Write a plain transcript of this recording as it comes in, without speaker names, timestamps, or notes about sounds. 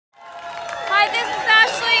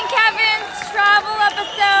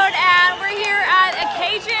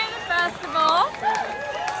Cajun Festival.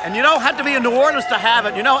 And you don't have to be in New Orleans to have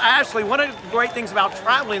it. You know, Ashley, one of the great things about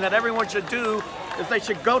traveling that everyone should do is they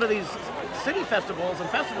should go to these city festivals and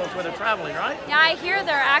festivals where they're traveling, right? Yeah, I hear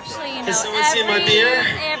they're actually, you know,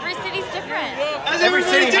 every city's different. Every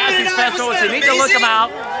city has these festivals. You need to look them out,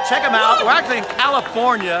 check them out. We're actually in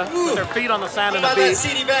California with their feet on the sand and the beach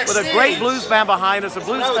with a great blues band behind us. A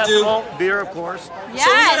blues festival, beer, of course.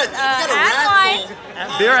 Yes, and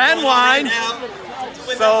wine. Beer and wine.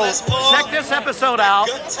 So check this episode out.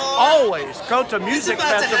 Always go to music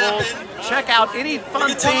festivals. Check out any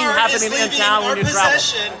fun thing happening in town when you travel.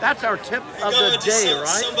 That's our tip of the day,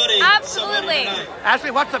 right? Absolutely.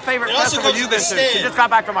 Ashley, what's the favorite festival you've been to? She just got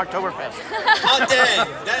back from Oktoberfest. Hot day.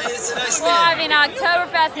 That is a nice day. Well, I mean,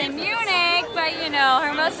 Oktoberfest in Munich, but you know,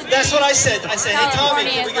 her most of the That's what I said. I said, hey, Tommy,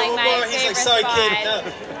 can we go like over? He's like, sorry, kid. No,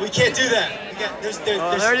 we can't do that.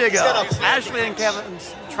 There you go. Ashley and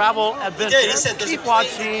Kevin's travel adventures. Keep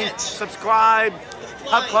watching, subscribe,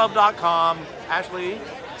 PubClub.com. Ashley,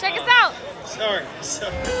 check us out. Sorry.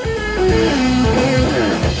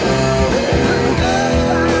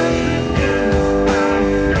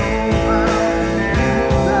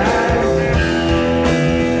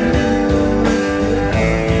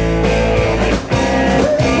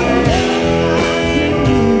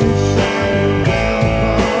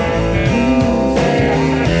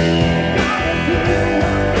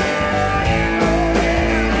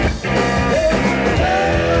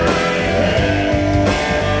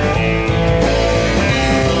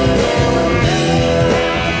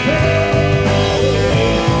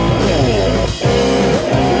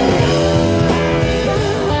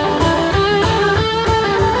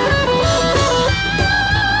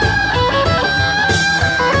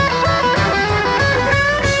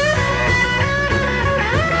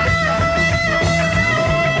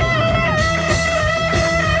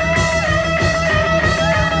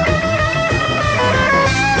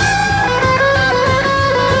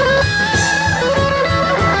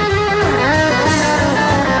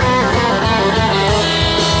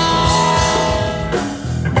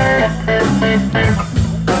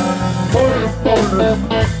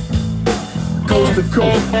 Coast to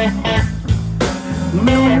coast,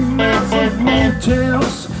 million miles of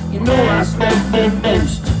motels. You know I slept the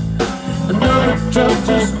most. Another truck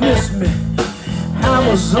just missed me. I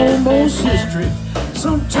was almost history.